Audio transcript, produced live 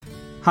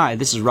Hi,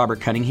 this is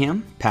Robert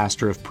Cunningham,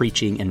 pastor of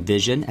Preaching and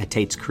Vision at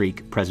Tates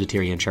Creek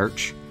Presbyterian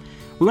Church.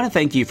 We want to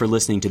thank you for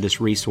listening to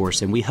this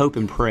resource, and we hope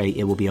and pray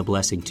it will be a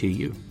blessing to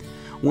you.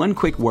 One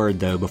quick word,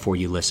 though, before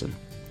you listen.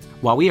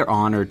 While we are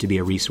honored to be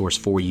a resource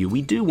for you,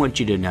 we do want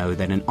you to know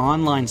that an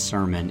online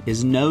sermon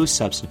is no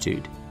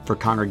substitute for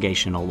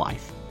congregational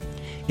life.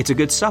 It's a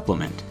good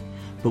supplement,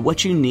 but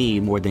what you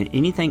need more than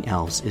anything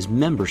else is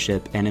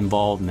membership and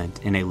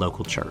involvement in a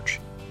local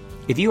church.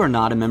 If you are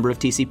not a member of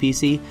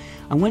TCPC,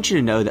 I want you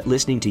to know that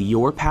listening to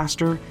your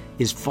pastor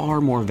is far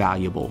more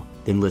valuable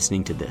than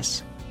listening to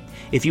this.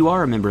 If you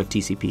are a member of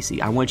TCPC,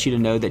 I want you to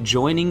know that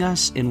joining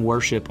us in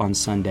worship on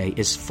Sunday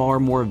is far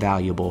more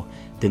valuable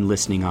than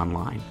listening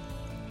online.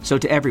 So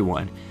to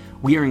everyone,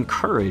 we are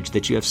encouraged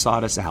that you have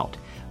sought us out,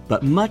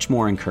 but much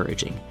more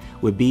encouraging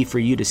would be for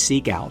you to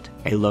seek out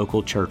a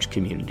local church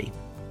community.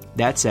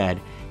 That said,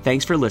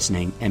 thanks for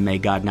listening, and may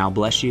God now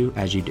bless you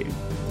as you do.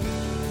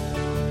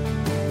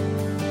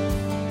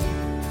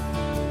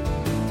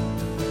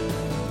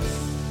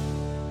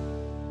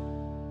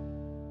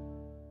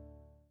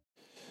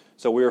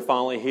 So we are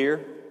finally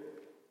here.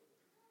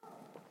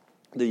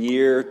 The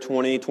year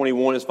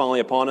 2021 is finally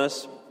upon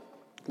us.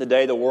 The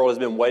day the world has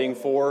been waiting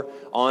for,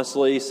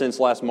 honestly, since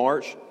last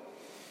March.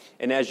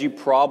 And as you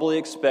probably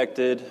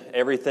expected,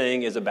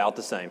 everything is about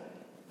the same.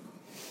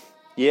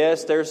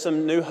 Yes, there's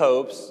some new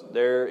hopes.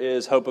 There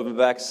is hope of a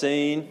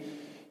vaccine.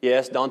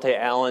 Yes, Dante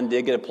Allen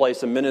did get a play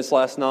some minutes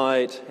last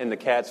night, and the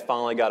Cats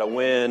finally got a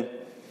win.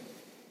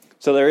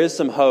 So there is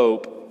some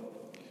hope.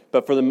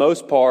 But for the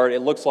most part,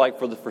 it looks like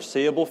for the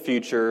foreseeable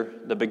future,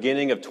 the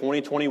beginning of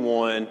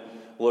 2021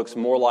 looks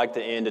more like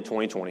the end of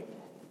 2020.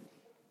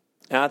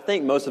 And I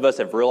think most of us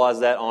have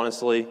realized that,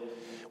 honestly.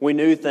 We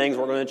knew things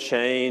weren't going to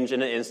change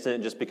in an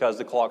instant just because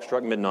the clock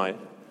struck midnight.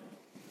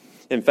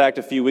 In fact,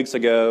 a few weeks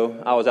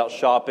ago, I was out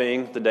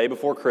shopping the day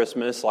before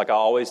Christmas, like I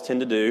always tend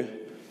to do.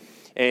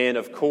 And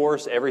of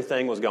course,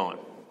 everything was gone.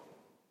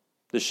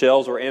 The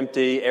shelves were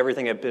empty,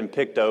 everything had been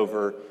picked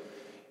over,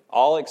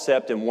 all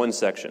except in one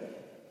section.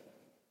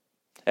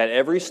 At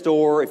every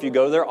store, if you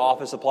go to their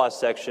office supply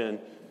section,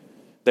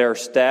 there are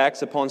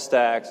stacks upon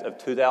stacks of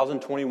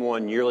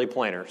 2021 yearly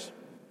planners.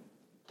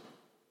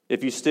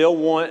 If you still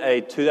want a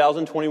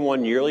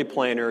 2021 yearly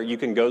planner, you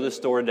can go to the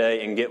store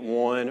today and get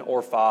 1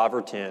 or 5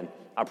 or 10.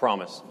 I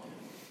promise.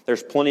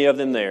 There's plenty of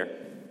them there.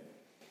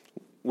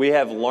 We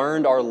have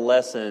learned our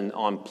lesson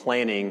on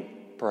planning,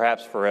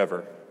 perhaps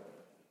forever.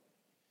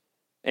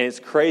 And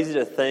it's crazy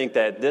to think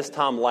that this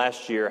time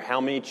last year,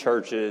 how many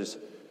churches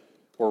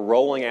were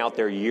rolling out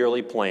their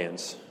yearly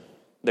plans,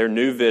 their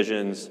new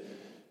visions,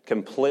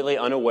 completely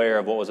unaware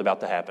of what was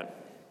about to happen.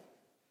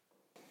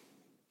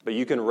 But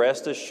you can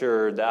rest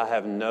assured that I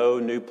have no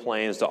new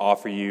plans to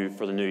offer you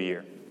for the new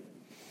year.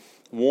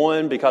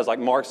 One, because like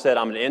Mark said,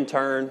 I'm an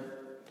intern,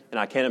 and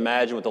I can't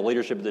imagine what the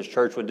leadership of this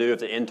church would do if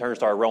the intern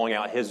started rolling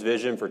out his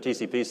vision for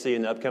TCPC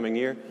in the upcoming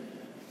year.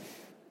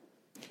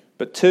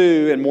 But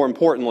two, and more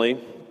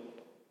importantly,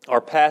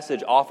 our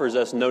passage offers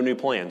us no new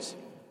plans.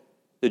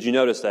 Did you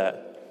notice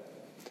that?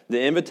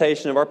 The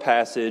invitation of our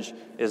passage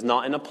is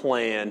not in a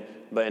plan,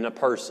 but in a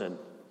person.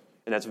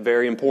 And that's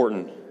very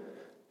important.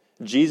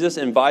 Jesus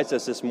invites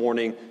us this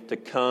morning to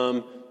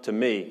come to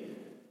me.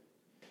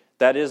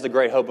 That is the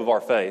great hope of our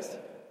faith.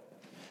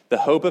 The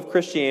hope of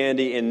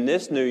Christianity in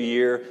this new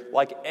year,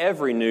 like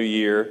every new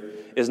year,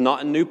 is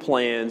not in new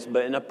plans,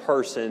 but in a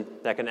person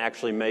that can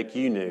actually make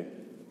you new.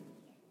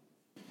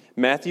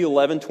 Matthew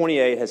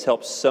 11:28 has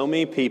helped so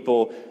many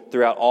people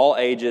throughout all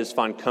ages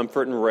find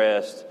comfort and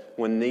rest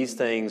when these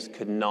things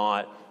could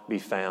not be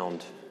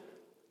found.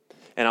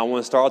 And I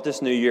want to start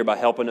this new year by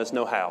helping us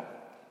know how.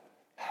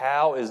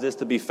 How is this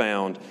to be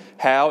found?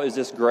 How is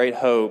this great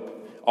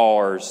hope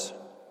ours?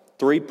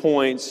 3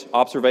 points,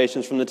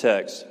 observations from the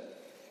text.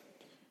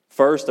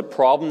 First, the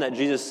problem that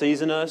Jesus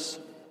sees in us,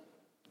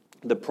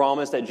 the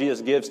promise that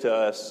Jesus gives to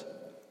us,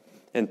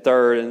 and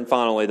third and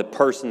finally, the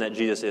person that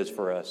Jesus is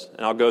for us.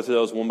 And I'll go through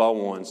those one by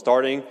one.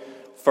 Starting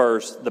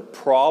first, the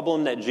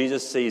problem that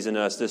Jesus sees in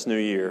us this new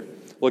year.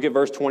 Look at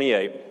verse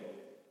 28.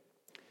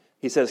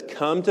 He says,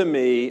 "Come to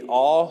me,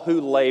 all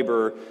who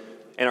labor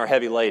and are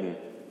heavy laden."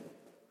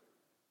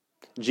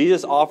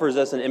 Jesus offers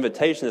us an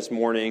invitation this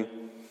morning,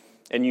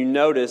 and you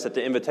notice that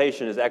the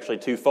invitation is actually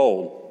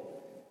twofold.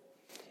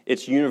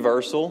 It's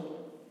universal,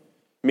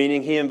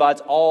 meaning he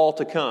invites all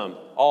to come,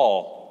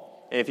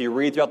 all. And if you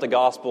read throughout the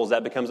Gospels,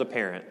 that becomes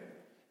apparent.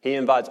 He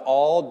invites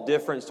all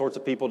different sorts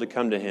of people to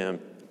come to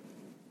him.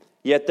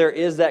 Yet there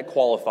is that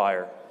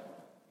qualifier.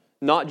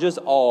 Not just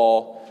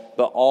all,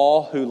 but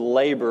all who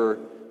labor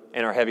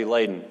and are heavy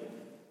laden.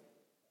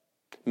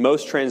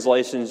 Most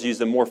translations use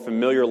the more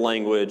familiar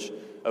language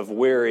of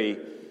weary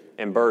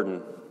and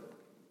burden.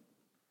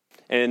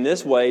 And in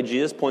this way,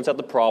 Jesus points out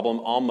the problem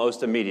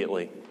almost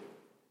immediately.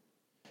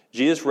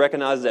 Jesus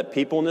recognizes that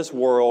people in this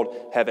world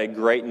have a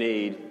great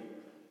need.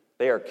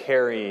 They are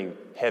carrying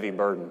heavy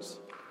burdens.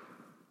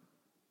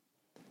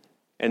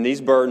 And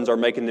these burdens are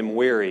making them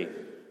weary,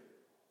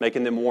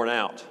 making them worn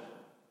out.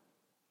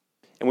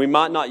 And we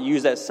might not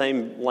use that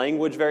same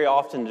language very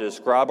often to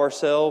describe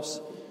ourselves,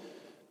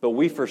 but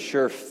we for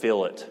sure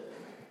feel it.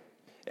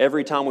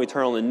 Every time we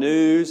turn on the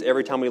news,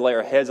 every time we lay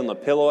our heads on the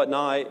pillow at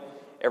night,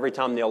 every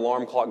time the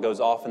alarm clock goes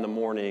off in the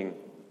morning,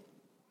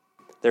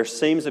 there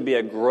seems to be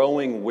a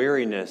growing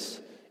weariness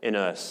in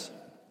us.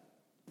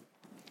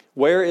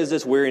 Where is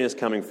this weariness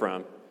coming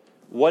from?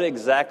 What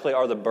exactly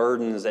are the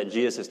burdens that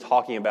Jesus is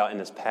talking about in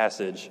this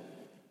passage?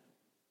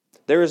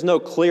 There is no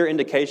clear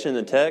indication in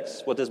the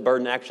text what this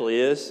burden actually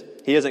is.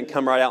 He doesn't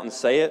come right out and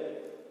say it.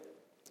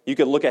 You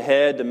could look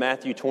ahead to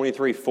Matthew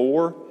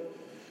 23:4,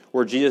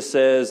 where Jesus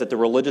says that the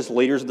religious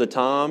leaders of the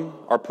time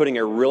are putting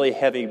a really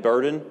heavy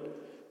burden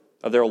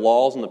of their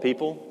laws on the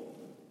people,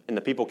 and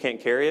the people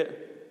can't carry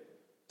it.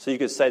 So you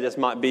could say this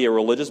might be a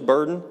religious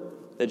burden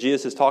that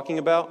Jesus is talking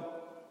about.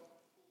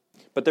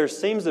 But there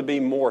seems to be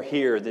more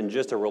here than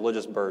just a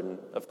religious burden.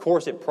 Of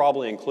course, it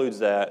probably includes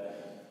that,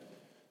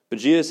 but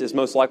Jesus is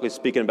most likely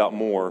speaking about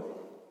more.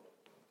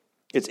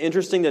 It's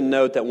interesting to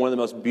note that one of the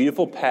most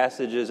beautiful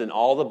passages in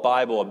all the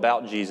Bible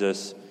about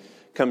Jesus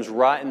comes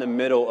right in the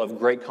middle of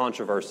great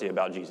controversy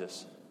about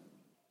Jesus.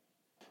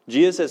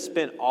 Jesus has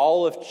spent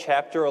all of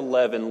chapter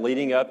 11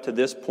 leading up to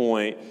this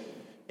point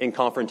in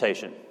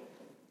confrontation.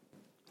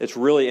 It's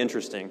really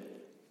interesting.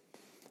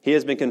 He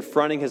has been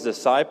confronting his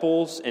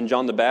disciples and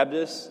John the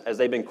Baptist as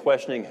they've been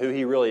questioning who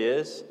he really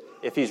is,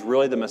 if he's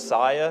really the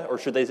Messiah, or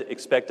should they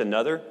expect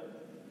another.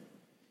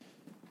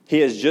 He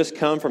has just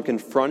come from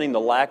confronting the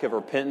lack of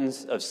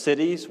repentance of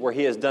cities where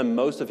he has done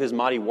most of his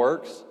mighty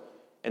works,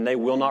 and they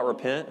will not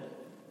repent.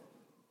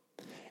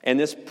 And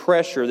this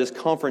pressure, this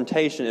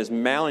confrontation is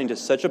mounting to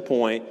such a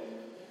point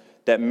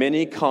that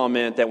many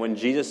comment that when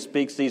Jesus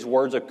speaks these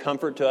words of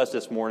comfort to us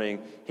this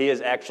morning, he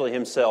is actually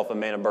himself a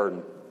man of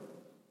burden.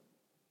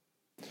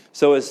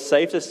 So it's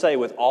safe to say,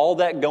 with all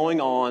that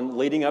going on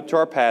leading up to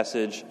our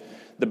passage,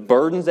 the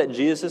burdens that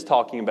Jesus is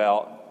talking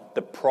about,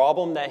 the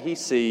problem that he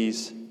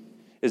sees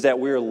is that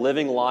we are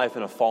living life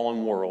in a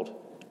fallen world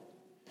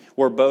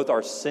where both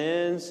our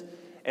sins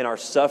and our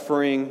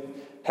suffering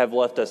have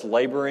left us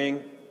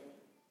laboring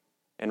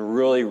and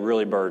really,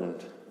 really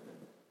burdened.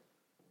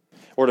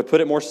 Or to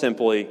put it more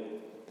simply,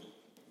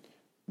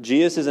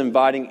 Jesus is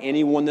inviting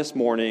anyone this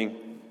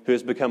morning who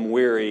has become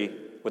weary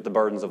with the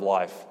burdens of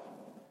life.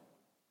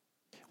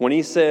 When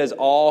he says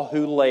all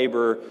who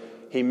labor,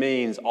 he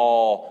means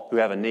all who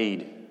have a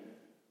need,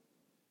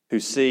 who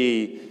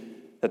see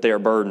that they are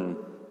burdened.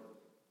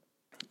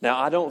 Now,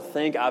 I don't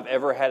think I've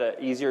ever had an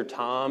easier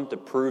time to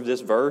prove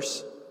this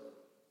verse.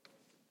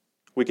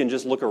 We can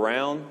just look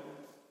around.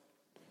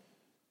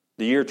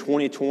 The year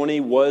 2020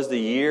 was the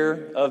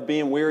year of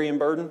being weary and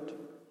burdened.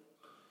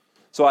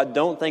 So I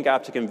don't think I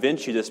have to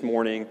convince you this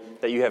morning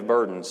that you have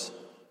burdens.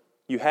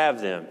 You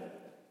have them.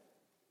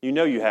 You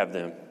know you have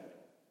them.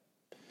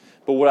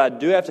 But what I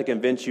do have to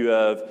convince you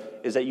of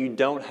is that you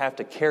don't have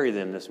to carry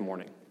them this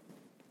morning.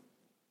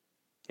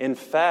 In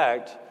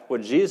fact,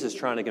 what Jesus is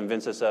trying to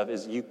convince us of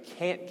is you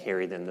can't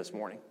carry them this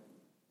morning.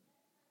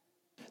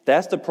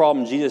 That's the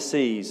problem Jesus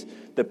sees.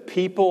 The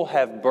people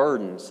have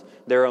burdens,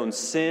 their own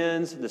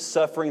sins, the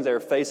sufferings they're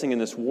facing in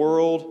this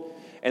world,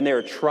 and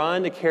they're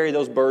trying to carry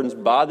those burdens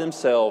by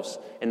themselves,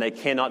 and they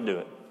cannot do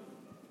it.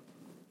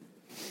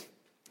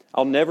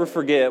 I'll never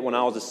forget when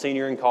I was a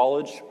senior in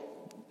college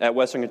at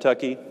Western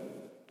Kentucky,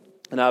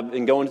 and I've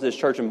been going to this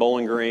church in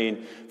Bowling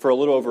Green for a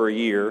little over a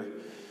year.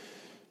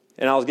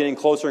 And I was getting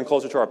closer and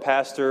closer to our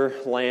pastor,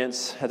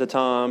 Lance, at the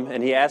time,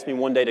 and he asked me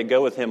one day to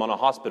go with him on a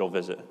hospital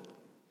visit.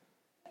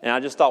 And I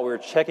just thought we were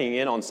checking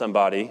in on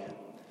somebody,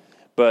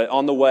 but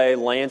on the way,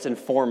 Lance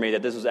informed me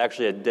that this was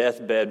actually a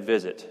deathbed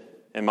visit.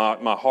 And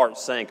my heart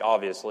sank,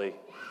 obviously.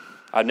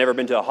 I'd never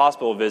been to a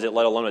hospital visit,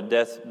 let alone a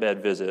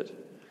deathbed visit.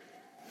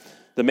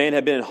 The man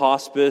had been in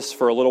hospice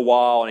for a little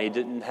while, and he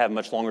didn't have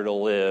much longer to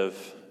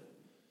live.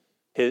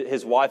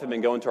 His wife had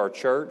been going to our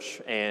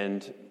church,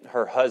 and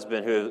her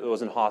husband, who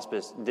was in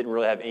hospice, didn't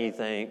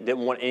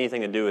want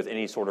anything to do with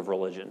any sort of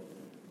religion.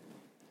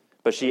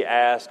 But she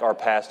asked our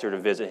pastor to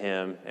visit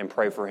him and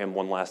pray for him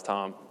one last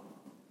time.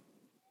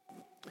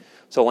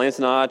 So Lance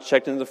and I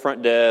checked into the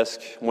front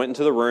desk, went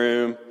into the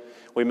room.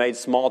 We made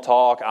small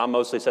talk. I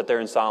mostly sat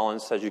there in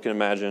silence, as you can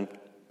imagine.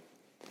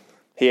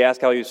 He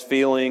asked how he was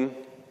feeling.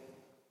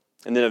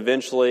 And then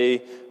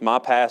eventually, my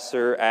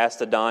pastor asked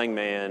the dying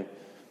man,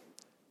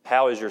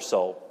 "How is your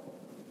soul?"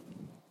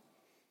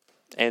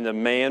 And the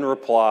man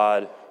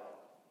replied,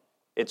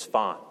 "It's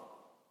fine."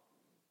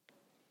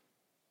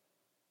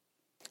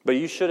 But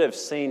you should have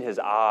seen his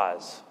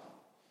eyes.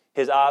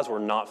 His eyes were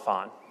not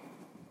fine.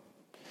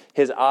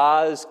 His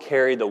eyes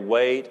carried the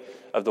weight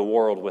of the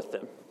world with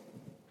them.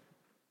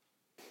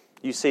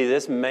 You see,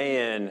 this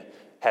man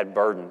had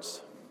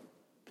burdens.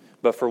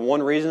 But for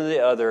one reason or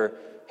the other,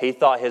 he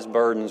thought his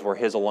burdens were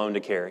his alone to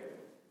carry.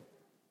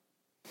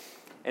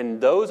 And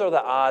those are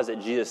the eyes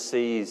that Jesus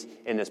sees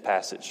in this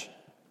passage.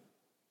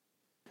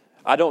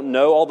 I don't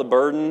know all the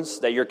burdens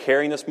that you're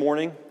carrying this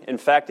morning. In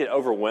fact, it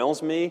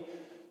overwhelms me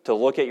to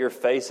look at your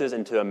faces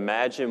and to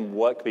imagine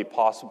what could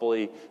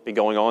possibly be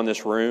going on in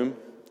this room.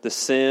 The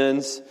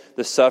sins,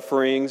 the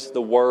sufferings,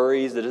 the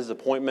worries, the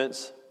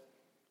disappointments,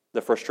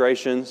 the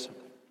frustrations.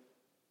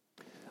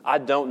 I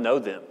don't know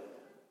them.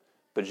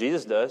 But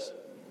Jesus does.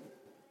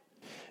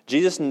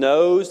 Jesus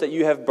knows that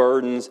you have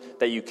burdens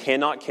that you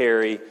cannot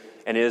carry,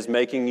 and it is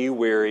making you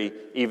weary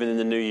even in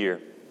the new year.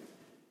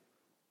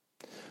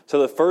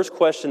 So the first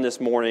question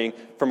this morning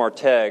from our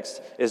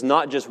text is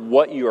not just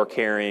what you are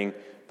carrying,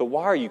 but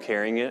why are you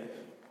carrying it?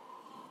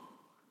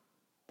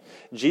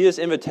 Jesus'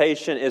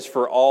 invitation is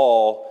for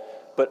all,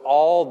 but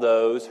all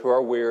those who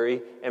are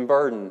weary and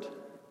burdened.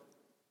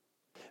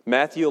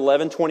 Matthew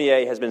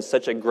 11:28 has been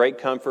such a great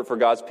comfort for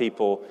God's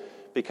people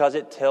because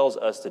it tells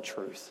us the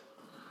truth.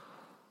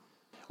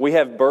 We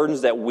have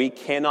burdens that we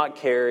cannot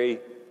carry,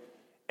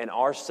 and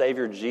our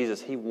Savior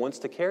Jesus, He wants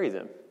to carry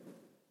them.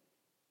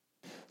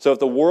 So if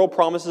the world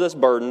promises us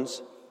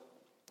burdens,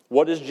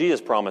 what does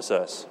Jesus promise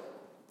us?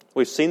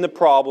 We've seen the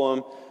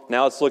problem,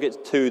 now let's look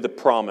at the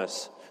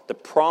promise. The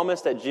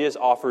promise that Jesus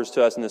offers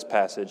to us in this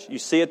passage. You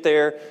see it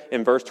there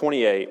in verse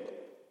 28.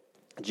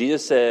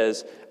 Jesus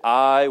says,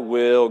 I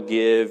will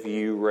give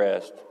you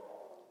rest.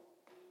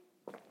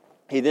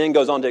 He then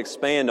goes on to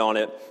expand on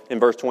it in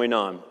verse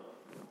 29.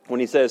 When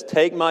he says,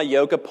 take my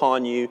yoke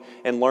upon you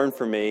and learn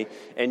from me,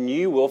 and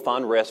you will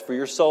find rest for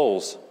your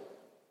souls.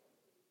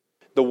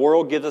 The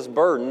world gives us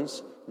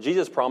burdens.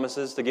 Jesus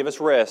promises to give us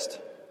rest.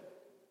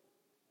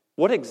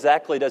 What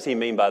exactly does he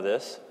mean by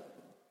this?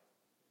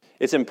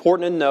 It's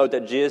important to note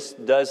that Jesus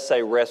does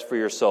say rest for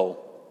your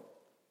soul.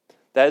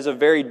 That is a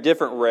very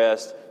different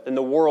rest than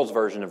the world's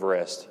version of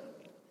rest.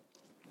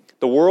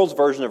 The world's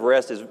version of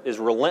rest is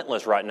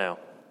relentless right now,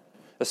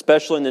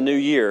 especially in the new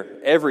year,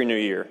 every new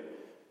year,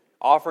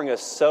 offering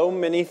us so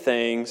many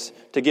things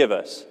to give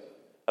us.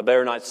 A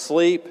better night's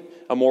sleep,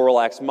 a more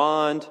relaxed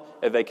mind,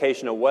 a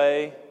vacation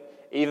away.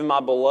 Even my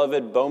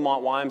beloved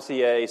Beaumont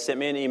YMCA sent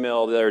me an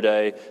email the other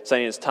day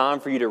saying it's time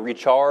for you to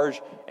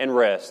recharge and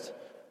rest.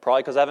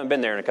 Probably because I haven't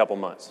been there in a couple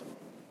months.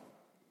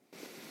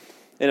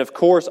 And of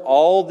course,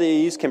 all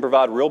these can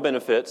provide real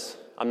benefits.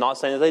 I'm not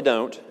saying that they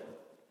don't.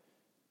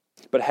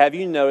 But have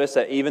you noticed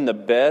that even the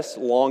best,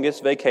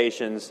 longest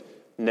vacations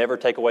never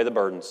take away the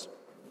burdens?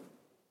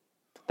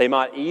 They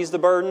might ease the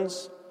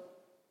burdens.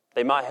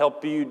 They might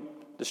help you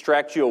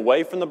distract you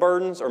away from the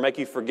burdens or make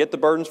you forget the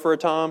burdens for a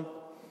time.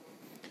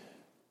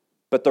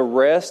 But the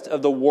rest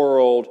of the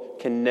world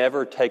can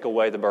never take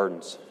away the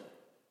burdens.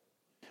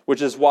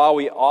 Which is why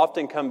we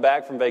often come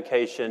back from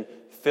vacation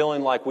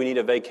feeling like we need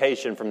a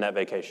vacation from that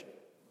vacation.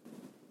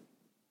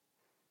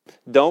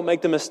 Don't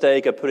make the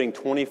mistake of putting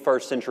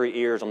 21st century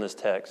ears on this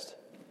text.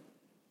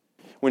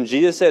 When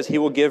Jesus says he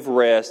will give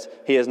rest,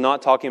 he is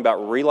not talking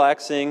about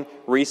relaxing,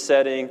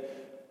 resetting,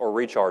 or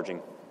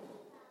recharging.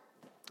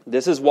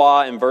 This is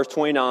why in verse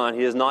 29,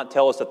 he does not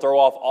tell us to throw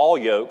off all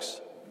yokes,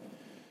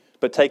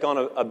 but take on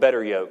a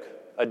better yoke,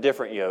 a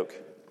different yoke,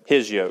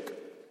 his yoke.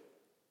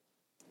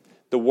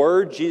 The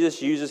word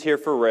Jesus uses here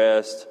for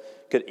rest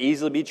could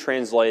easily be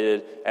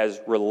translated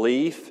as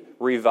relief,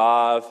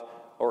 revive,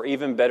 or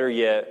even better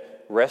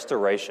yet,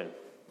 restoration.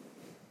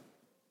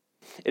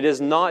 It is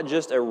not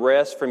just a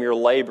rest from your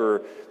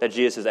labor that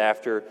Jesus is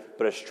after,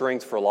 but a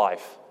strength for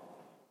life.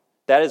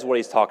 That is what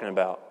he's talking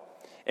about.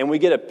 And we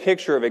get a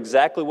picture of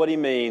exactly what he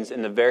means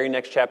in the very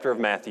next chapter of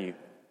Matthew.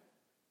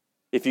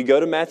 If you go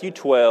to Matthew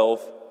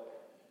 12,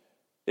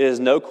 it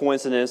is no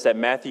coincidence that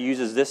Matthew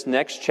uses this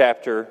next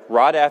chapter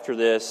right after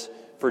this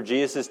for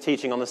Jesus'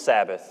 teaching on the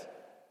Sabbath,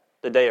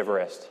 the day of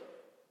rest.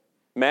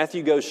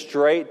 Matthew goes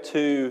straight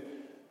to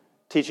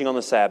teaching on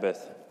the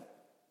Sabbath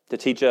to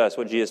teach us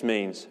what Jesus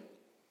means.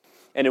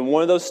 And in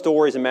one of those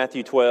stories in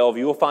Matthew 12,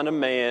 you will find a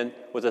man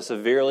with a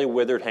severely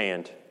withered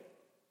hand.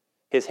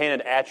 His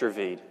hand had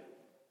atrophied,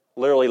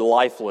 literally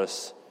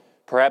lifeless,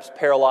 perhaps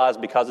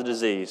paralyzed because of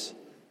disease.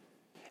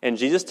 And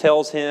Jesus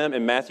tells him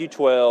in Matthew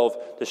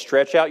 12 to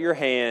stretch out your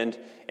hand,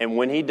 and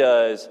when he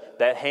does,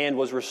 that hand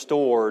was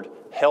restored,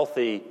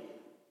 healthy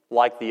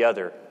like the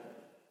other.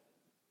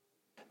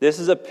 This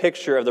is a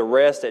picture of the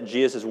rest that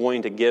Jesus is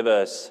wanting to give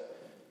us.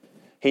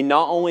 He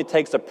not only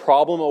takes the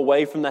problem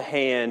away from the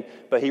hand,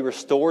 but he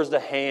restores the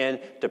hand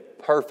to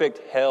perfect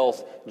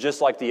health,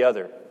 just like the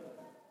other.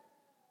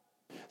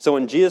 So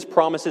when Jesus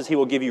promises he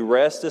will give you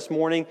rest this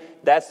morning,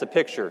 that's the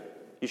picture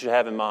you should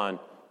have in mind.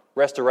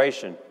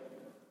 Restoration.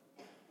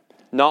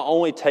 Not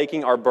only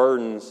taking our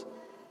burdens,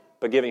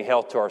 but giving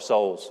health to our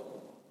souls.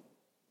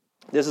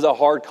 This is a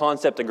hard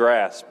concept to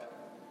grasp.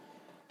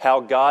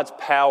 How God's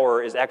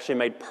power is actually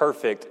made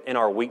perfect in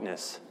our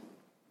weakness.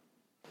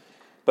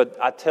 But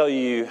I tell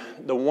you,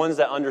 the ones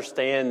that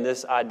understand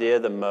this idea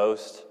the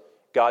most,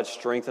 God's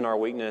strength in our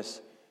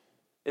weakness,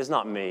 is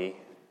not me.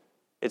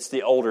 It's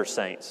the older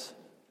saints.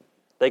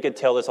 They could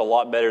tell this a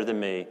lot better than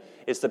me.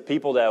 It's the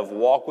people that have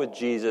walked with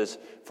Jesus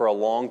for a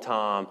long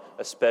time,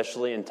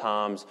 especially in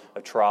times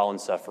of trial and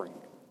suffering.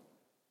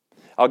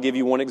 I'll give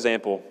you one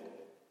example.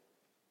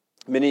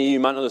 Many of you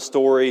might know the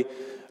story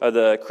of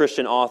the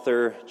Christian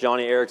author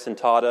Joni Eareckson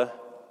Tada.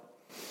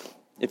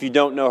 If you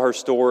don't know her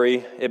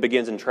story, it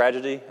begins in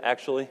tragedy,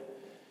 actually.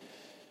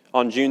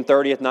 On June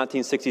 30th,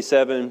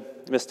 1967,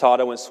 Miss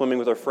Tada went swimming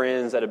with her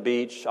friends at a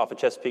beach off of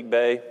Chesapeake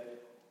Bay.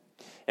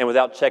 And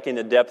without checking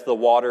the depth of the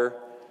water,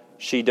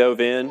 she dove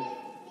in,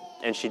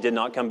 and she did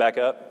not come back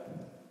up.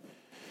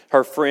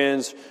 Her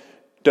friends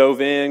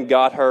dove in,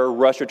 got her,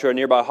 rushed her to a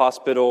nearby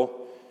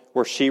hospital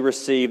where she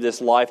received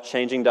this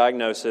life-changing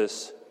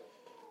diagnosis.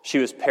 She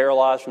was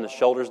paralyzed from the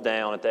shoulders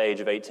down at the age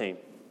of 18.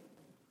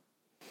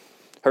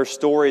 Her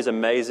story is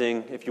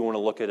amazing if you want to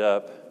look it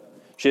up.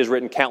 She has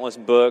written countless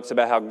books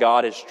about how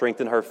God has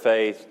strengthened her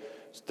faith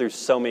through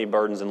so many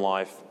burdens in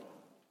life.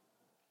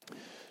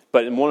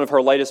 But in one of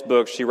her latest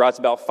books, she writes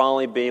about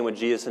finally being with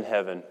Jesus in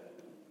heaven.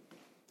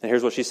 And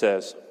here's what she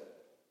says.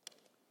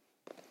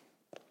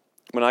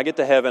 When I get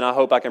to heaven, I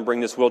hope I can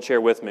bring this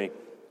wheelchair with me.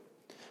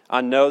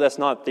 I know that's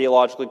not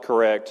theologically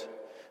correct,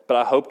 but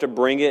I hope to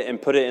bring it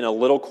and put it in a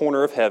little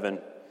corner of heaven.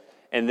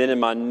 And then in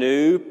my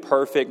new,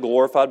 perfect,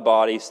 glorified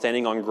body,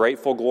 standing on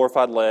grateful,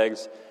 glorified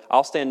legs,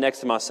 I'll stand next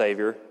to my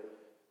Savior,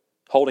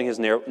 holding his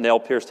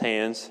nail-pierced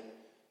hands,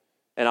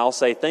 and I'll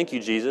say, "Thank you,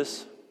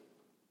 Jesus."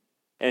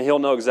 And he'll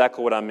know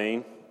exactly what I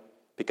mean,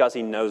 because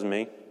he knows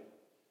me.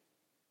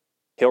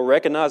 He'll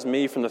recognize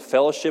me from the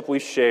fellowship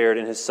we've shared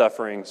in his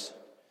sufferings.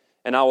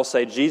 And I will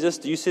say, "Jesus,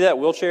 do you see that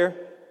wheelchair?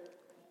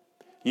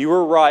 You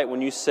were right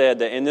when you said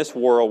that in this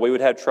world we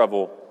would have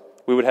trouble.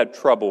 We would have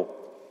trouble,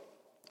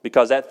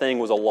 because that thing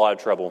was a lot of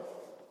trouble.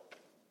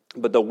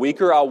 But the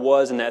weaker I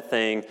was in that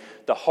thing,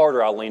 the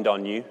harder I leaned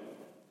on you.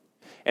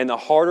 And the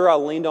harder I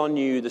leaned on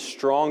you, the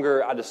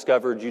stronger I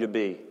discovered you to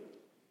be."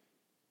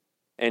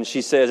 And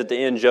she says at the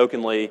end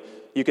jokingly,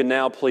 "You can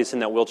now please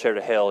send that wheelchair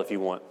to hell if you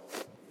want."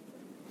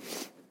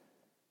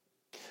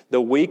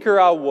 The weaker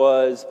I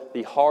was,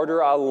 the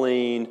harder I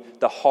leaned,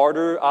 the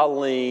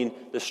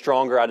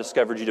stronger I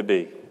discovered you to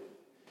be.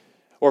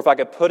 Or if I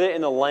could put it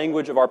in the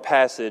language of our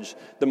passage,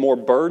 the more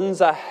burdens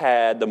I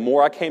had, the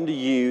more I came to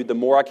you, the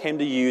more I came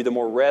to you, the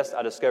more rest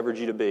I discovered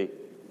you to be.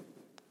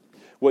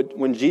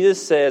 When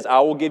Jesus says, "I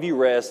will give you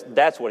rest,"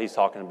 that's what he's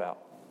talking about.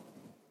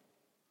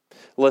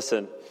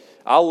 Listen,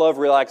 I love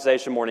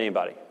relaxation more than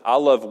anybody. I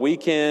love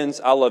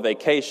weekends. I love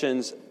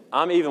vacations.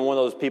 I'm even one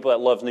of those people that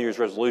loves New Year's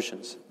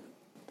resolutions.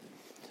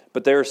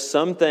 But there are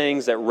some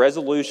things that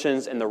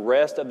resolutions and the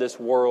rest of this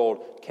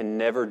world can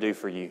never do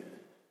for you.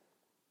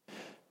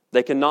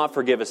 They cannot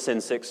forgive a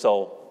sin-sick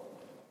soul.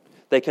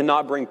 They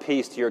cannot bring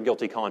peace to your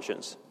guilty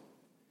conscience.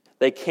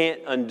 They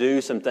can't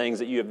undo some things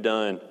that you have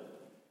done.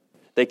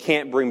 They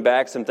can't bring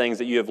back some things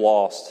that you have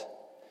lost.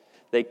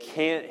 They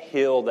can't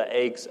heal the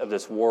aches of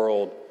this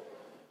world.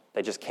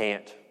 They just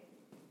can't.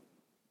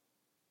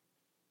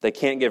 They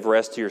can't give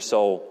rest to your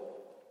soul.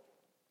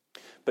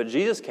 But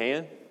Jesus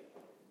can.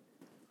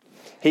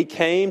 He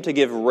came to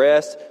give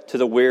rest to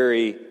the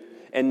weary,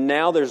 and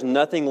now there's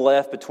nothing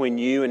left between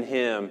you and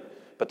him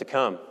but to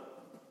come.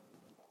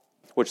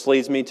 Which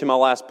leads me to my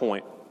last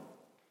point.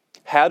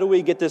 How do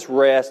we get this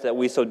rest that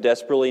we so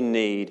desperately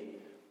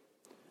need?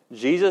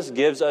 Jesus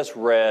gives us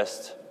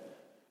rest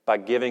by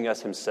giving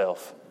us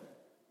himself.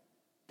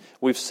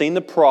 We've seen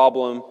the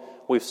problem,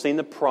 we've seen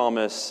the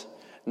promise.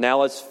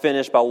 Now let's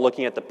finish by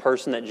looking at the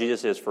person that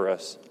Jesus is for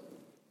us.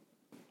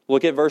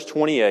 Look at verse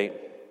 28.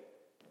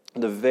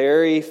 The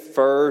very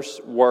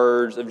first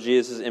words of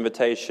Jesus'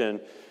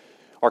 invitation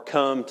are,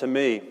 "Come to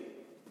me."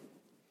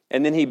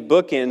 And then he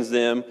bookends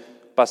them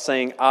by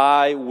saying,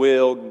 "I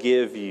will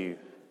give you."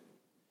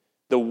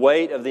 The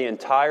weight of the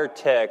entire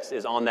text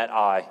is on that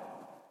 "I."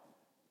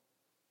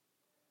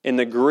 In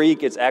the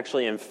Greek, it's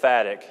actually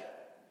emphatic,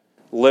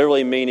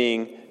 literally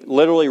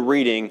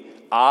reading,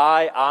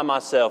 I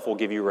myself will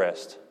give you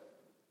rest.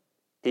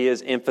 He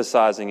is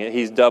emphasizing it.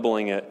 He's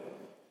doubling it.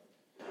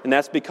 And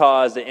that's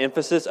because the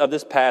emphasis of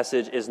this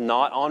passage is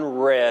not on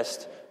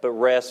rest, but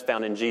rest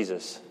found in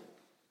Jesus.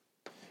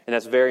 And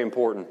that's very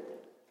important.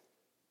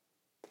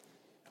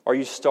 Are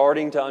you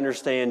starting to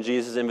understand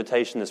Jesus'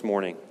 invitation this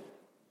morning?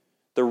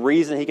 The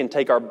reason he can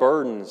take our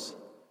burdens,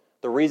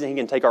 the reason he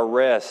can take our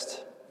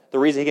rest, the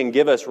reason he can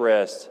give us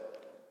rest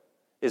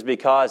is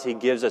because he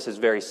gives us his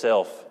very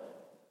self.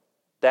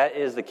 That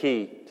is the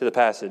key to the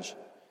passage.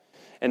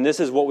 And this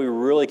is what we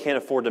really can't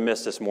afford to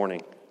miss this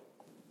morning.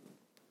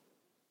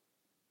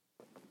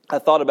 I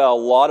thought about a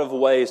lot of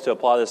ways to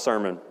apply this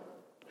sermon.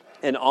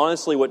 And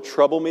honestly, what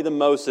troubled me the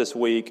most this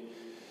week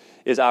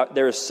is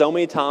there are so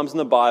many times in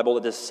the Bible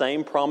that the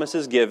same promise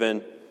is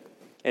given,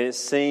 and it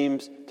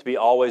seems to be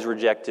always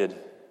rejected.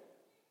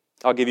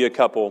 I'll give you a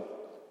couple.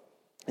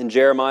 In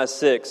Jeremiah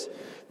 6,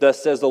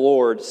 "Thus says the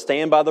Lord,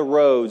 stand by the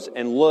roads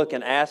and look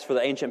and ask for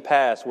the ancient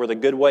paths where the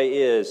good way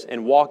is,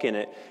 and walk in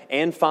it,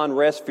 and find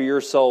rest for your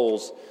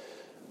souls.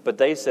 But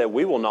they said,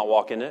 we will not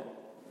walk in it."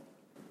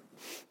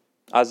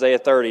 Isaiah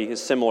 30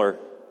 is similar,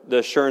 the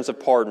assurance of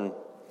pardon.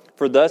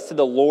 "For thus said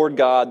the Lord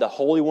God, the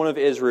Holy One of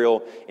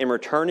Israel, in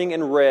returning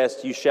and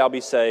rest you shall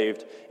be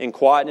saved, in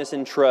quietness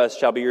and trust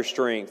shall be your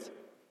strength."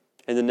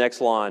 And the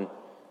next line,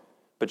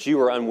 "But you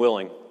are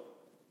unwilling."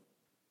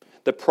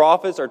 The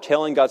prophets are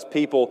telling God's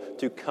people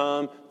to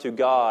come to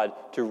God,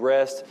 to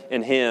rest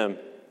in him,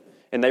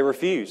 and they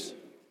refuse.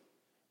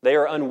 They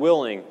are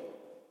unwilling.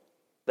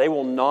 They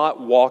will not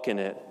walk in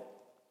it.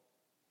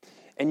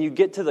 And you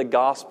get to the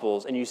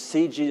Gospels and you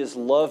see Jesus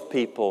love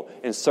people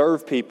and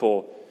serve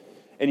people,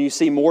 and you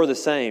see more of the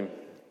same.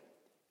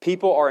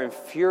 People are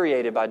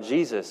infuriated by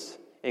Jesus,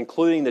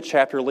 including the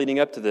chapter leading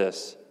up to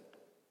this.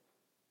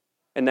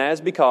 And that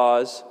is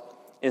because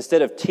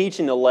instead of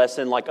teaching the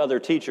lesson like other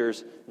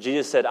teachers,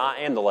 Jesus said, I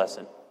am the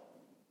lesson.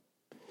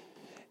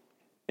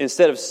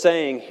 Instead of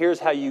saying, here's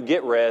how you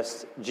get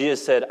rest,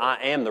 Jesus said, I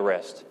am the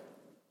rest.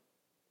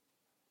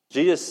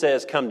 Jesus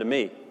says, come to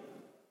me.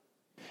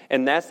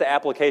 And that's the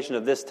application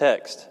of this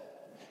text.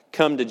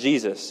 Come to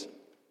Jesus.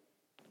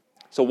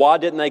 So why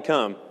didn't they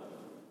come?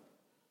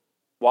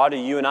 Why do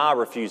you and I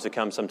refuse to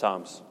come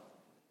sometimes?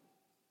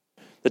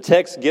 The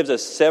text gives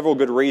us several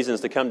good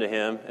reasons to come to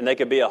Him, and they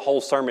could be a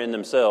whole sermon in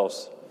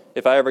themselves.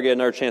 If I ever get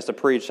another chance to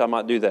preach, I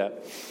might do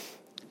that.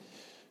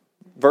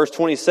 Verse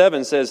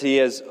 27 says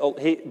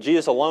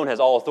Jesus alone has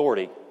all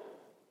authority.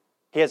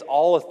 He has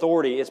all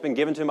authority. It's been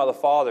given to Him by the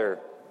Father.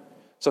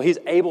 So He's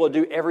able to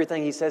do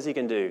everything He says He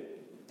can do.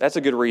 That's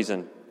a good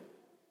reason.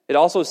 It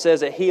also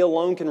says that He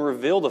alone can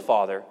reveal the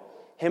Father.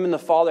 Him and the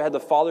Father had the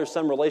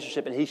Father-Son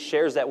relationship, and He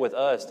shares that with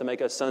us to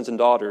make us sons and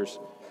daughters.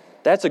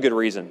 That's a good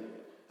reason.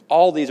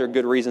 All these are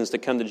good reasons to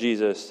come to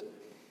Jesus.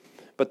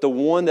 But the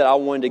one that I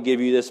wanted to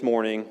give you this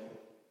morning,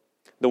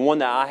 the one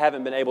that I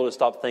haven't been able to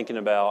stop thinking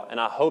about, and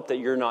I hope that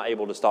you're not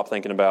able to stop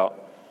thinking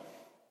about,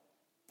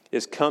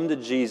 is come to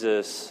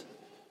Jesus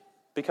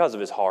because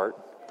of His heart.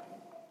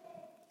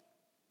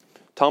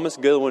 Thomas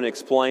Goodwin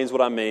explains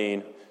what I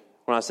mean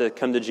when I said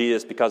come to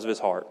Jesus because of His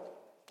heart.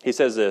 He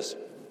says this,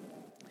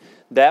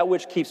 that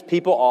which keeps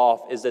people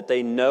off is that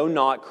they know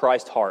not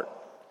Christ's heart.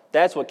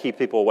 That's what keeps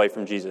people away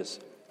from Jesus.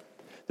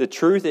 The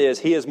truth is,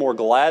 He is more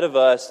glad of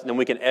us than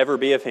we can ever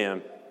be of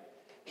Him.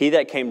 He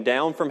that came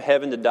down from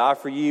heaven to die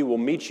for you will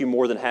meet you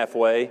more than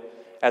halfway,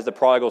 as the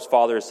prodigal's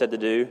father is said to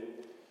do.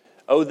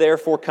 Oh,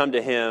 therefore come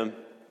to Him.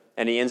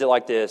 And he ends it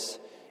like this.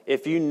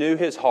 If you knew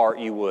His heart,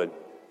 you would.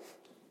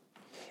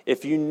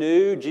 If you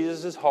knew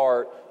Jesus'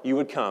 heart, you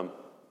would come.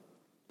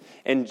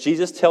 And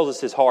Jesus tells us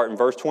His heart in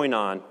verse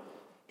 29.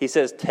 He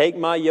says, take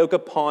my yoke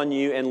upon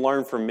you and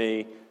learn from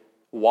me.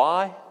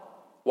 Why?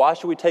 Why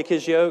should we take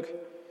His yoke?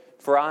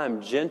 For I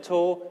am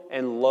gentle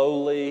and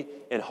lowly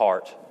in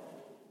heart.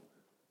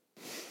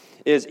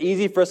 It is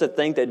easy for us to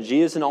think that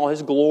Jesus in all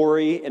His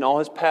glory, in all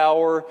His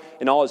power,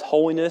 in all His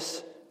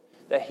holiness,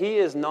 that He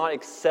is not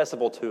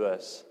accessible to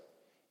us.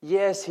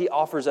 Yes, He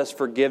offers us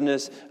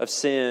forgiveness of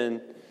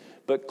sin,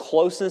 but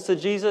closeness to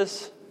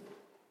Jesus,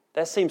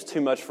 that seems too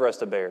much for us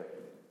to bear.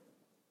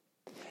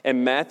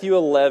 And Matthew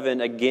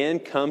 11 again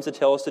comes to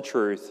tell us the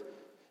truth.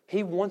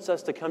 He wants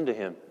us to come to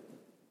Him.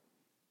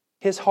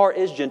 His heart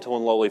is gentle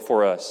and lowly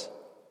for us.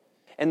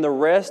 And the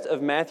rest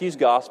of Matthew's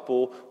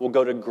gospel will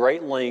go to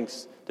great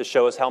lengths to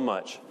show us how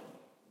much.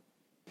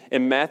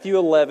 In Matthew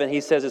 11,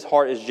 he says his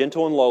heart is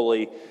gentle and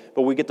lowly,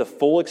 but we get the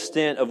full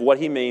extent of what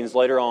he means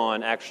later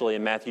on, actually,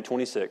 in Matthew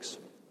 26.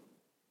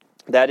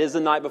 That is the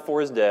night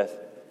before His death.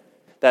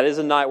 That is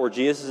the night where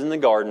Jesus is in the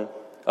Garden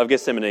of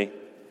Gethsemane,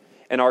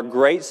 and our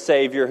great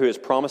Savior, who is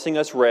promising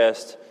us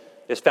rest,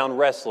 is found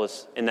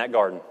restless in that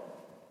garden.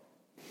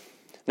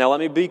 Now, let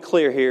me be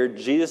clear here.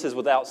 Jesus is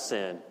without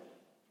sin.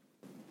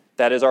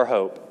 That is our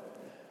hope.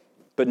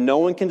 But no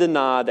one can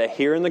deny that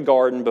here in the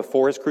garden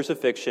before His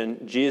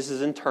crucifixion, Jesus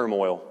is in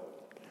turmoil,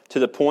 to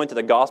the point that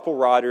the gospel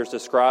writers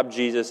describe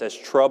Jesus as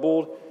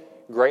troubled,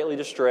 greatly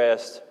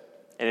distressed,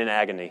 and in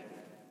agony.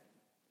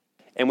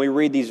 And we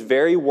read these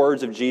very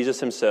words of Jesus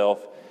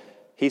Himself.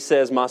 He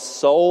says, my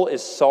soul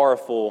is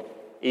sorrowful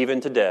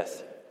even to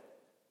death.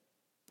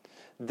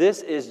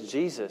 This is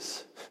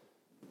Jesus.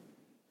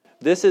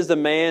 This is the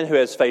man who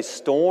has faced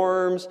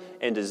storms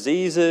and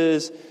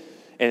diseases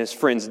and his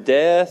friend's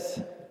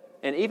death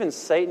and even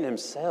Satan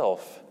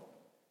himself.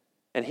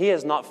 And He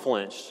has not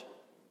flinched.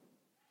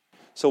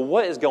 So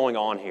what is going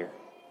on here?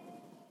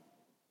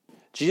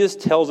 Jesus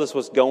tells us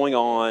what's going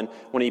on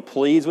when He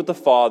pleads with the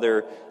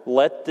Father,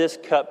 let this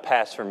cup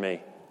pass from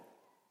me.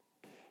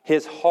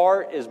 His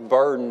heart is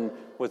burdened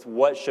with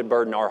what should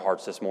burden our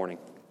hearts this morning.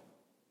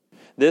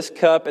 This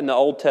cup in the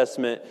Old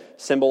Testament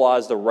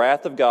symbolized the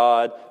wrath of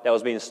God that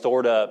was being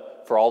stored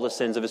up for all the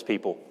sins of His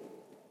people.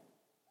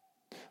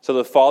 So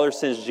the Father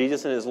sends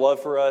Jesus in His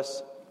love for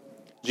us.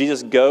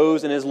 Jesus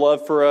goes in His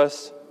love for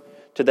us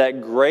to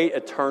that great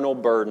eternal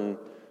burden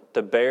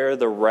to bear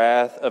the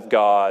wrath of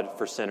God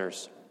for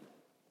sinners.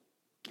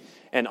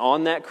 And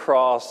on that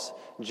cross,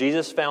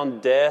 Jesus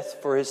found death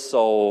for His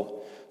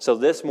soul. So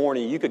this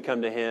morning you could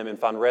come to Him and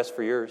find rest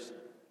for yours.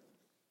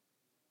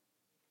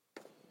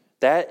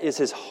 That is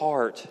His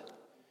heart,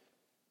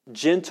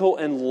 gentle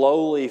and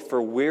lowly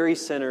for weary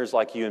sinners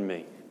like you and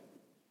me.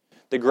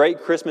 The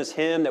great Christmas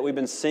hymn that we've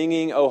been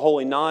singing, O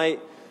Holy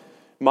Night,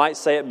 might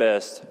say it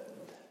best.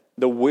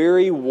 The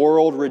weary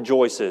world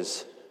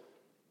rejoices.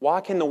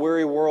 Why can the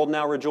weary world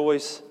now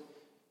rejoice?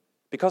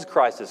 Because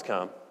Christ has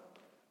come.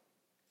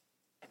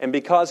 And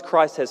because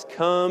Christ has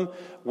come,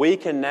 we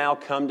can now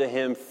come to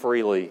Him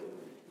freely.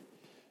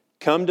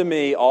 Come to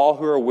me, all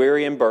who are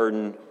weary and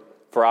burdened,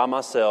 for I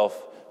myself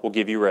will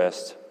give you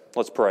rest.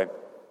 Let's pray.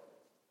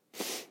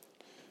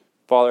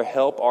 Father,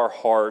 help our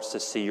hearts to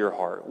see Your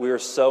heart. We are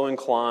so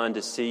inclined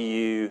to see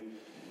You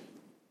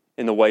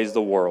in the ways of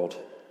the world.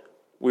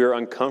 We are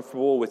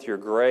uncomfortable with your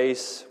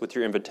grace, with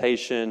your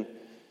invitation.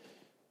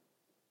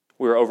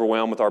 We are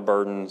overwhelmed with our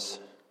burdens,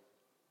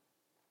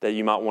 that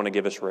you might want to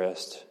give us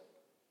rest.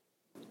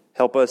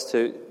 Help us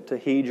to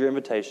heed your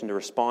invitation, to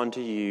respond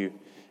to you,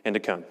 and to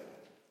come.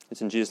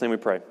 It's in Jesus' name we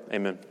pray.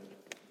 Amen.